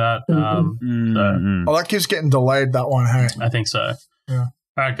anything like that. So, oh, that keeps getting delayed, that one, hey? I think so. Yeah.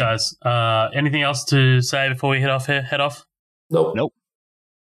 All right, guys. Anything else to say before we head off? Nope.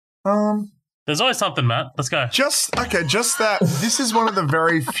 There's always something, Matt. Let's go. Just that this is one of the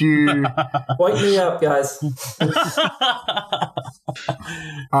very few... Wake me up, guys. Don't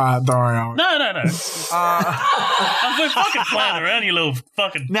worry. No. We're fucking playing around, you little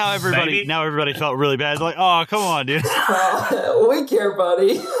fucking Now everybody felt really bad. Like, oh, come on, dude. We care,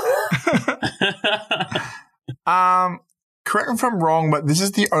 buddy. Correct me if I'm wrong, but this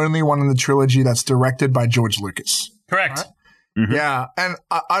is the only one in the trilogy that's directed by George Lucas. Correct. Right? Mm-hmm. Yeah, and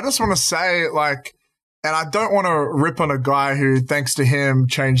I just want to say, like, and I don't want to rip on a guy who, thanks to him,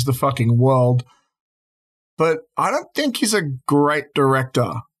 changed the fucking world, but I don't think he's a great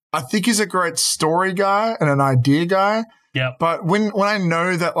director. I think he's a great story guy and an idea guy. Yeah. But when I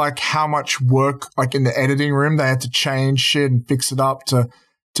know that, like, how much work, like, in the editing room, they had to change shit and fix it up to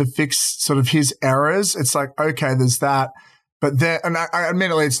fix sort of his errors, it's like, okay, there's that. But then, and I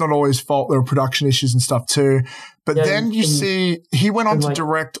admittedly, it's not always fault. There were production issues and stuff too. But then you see, he went on to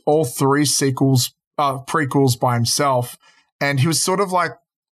direct all 3 sequels prequels by himself, and he was sort of like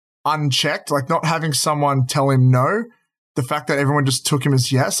unchecked, like not having someone tell him no. The fact that everyone just took him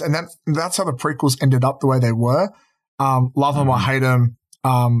as yes, and that's how the prequels ended up the way they were. Love them or hate them,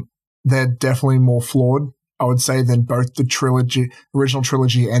 they're definitely more flawed, I would say, than both the original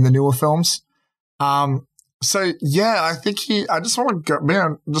trilogy and the newer films. So yeah, I think I just want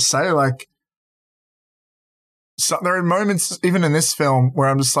to just say, like, so there are moments even in this film where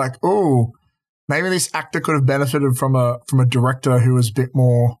I'm just like, oh, maybe this actor could have benefited from a director who was a bit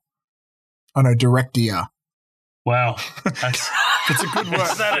more, I don't know, directier. Wow. It's a good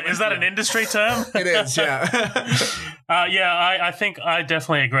word. Is that an industry term? It is, yeah. I think I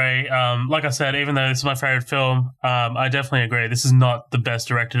definitely agree. Like I said, even though this is my favorite film, I definitely agree. This is not the best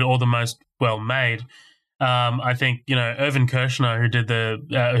directed or the most well made. I think, Irvin Kershner,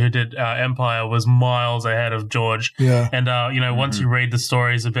 who did Empire, was miles ahead of George. Yeah. And once you read the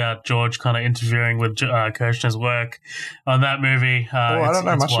stories about George kind of interviewing with Kershner's work on that movie, I don't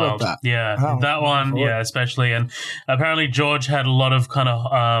know much wild. about that. Yeah, that one, especially. And apparently George had a lot of kind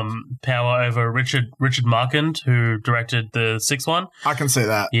of power over Richard Marquand, who directed the sixth one. I can see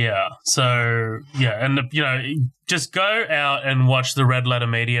that. Yeah. So yeah, and just go out and watch the Red Letter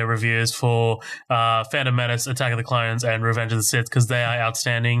Media reviews for Phantom Menace, Attack of the Clones, and Revenge of the Sith, because they are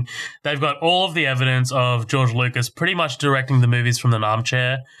outstanding. They've got all of the evidence of George Lucas pretty much directing the movies from an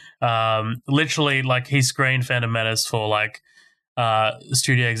armchair. Literally, like, he screened Phantom Menace for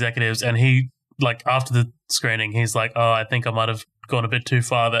studio executives, and he, like, after the screening, he's like, "Oh, I think I might have gone a bit too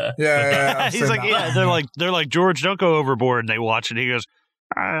far there." Yeah. He's like, that. yeah. They're like, George, don't go overboard. And they watch it. He goes,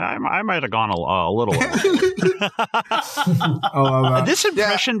 I might have gone a little. This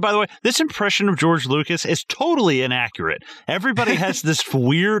impression, by the way, this impression of George Lucas is totally inaccurate. Everybody has this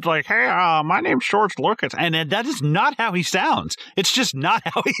weird, like, "Hey, my name's George Lucas," and that is not how he sounds. It's just not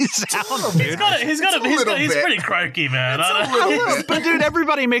how he sounds. Dude. He's pretty croaky, man. But dude,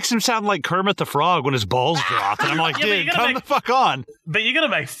 everybody makes him sound like Kermit the Frog when his balls drop, and I'm like, dude, come the fuck on. But you got to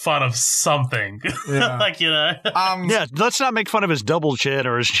make fun of something, Yeah. Yeah, let's not make fun of his double chin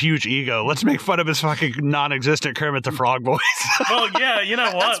or his huge ego. Let's make fun of his fucking non-existent Kermit the Frog voice. Well, yeah, you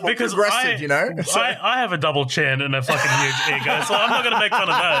know what? Because I have a double chin and a fucking huge ego, so I'm not going to make fun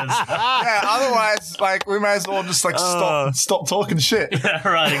of those. Yeah, otherwise, like, we may as well just stop talking shit. Yeah,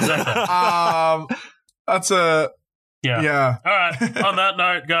 right, exactly. That's a yeah. All right. On that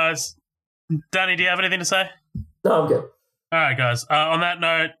note, guys, Danny, do you have anything to say? No, I'm good. All right, guys. On that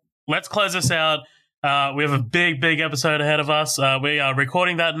note, let's close this out. We have a big episode ahead of us. We are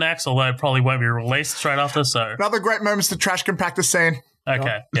recording that next, although it probably won't be released straight after. So another great moments to trash compactor scene.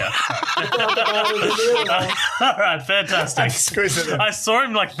 Okay, yeah. All right, fantastic. I saw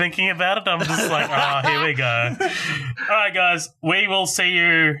him thinking about it. I'm just like, here we go. All right, guys, we will see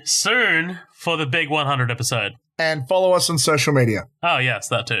you soon for the big 100 episode. And follow us on social media. Oh yes,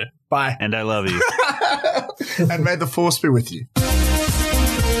 that too. Bye. And I love you. And may the force be with you.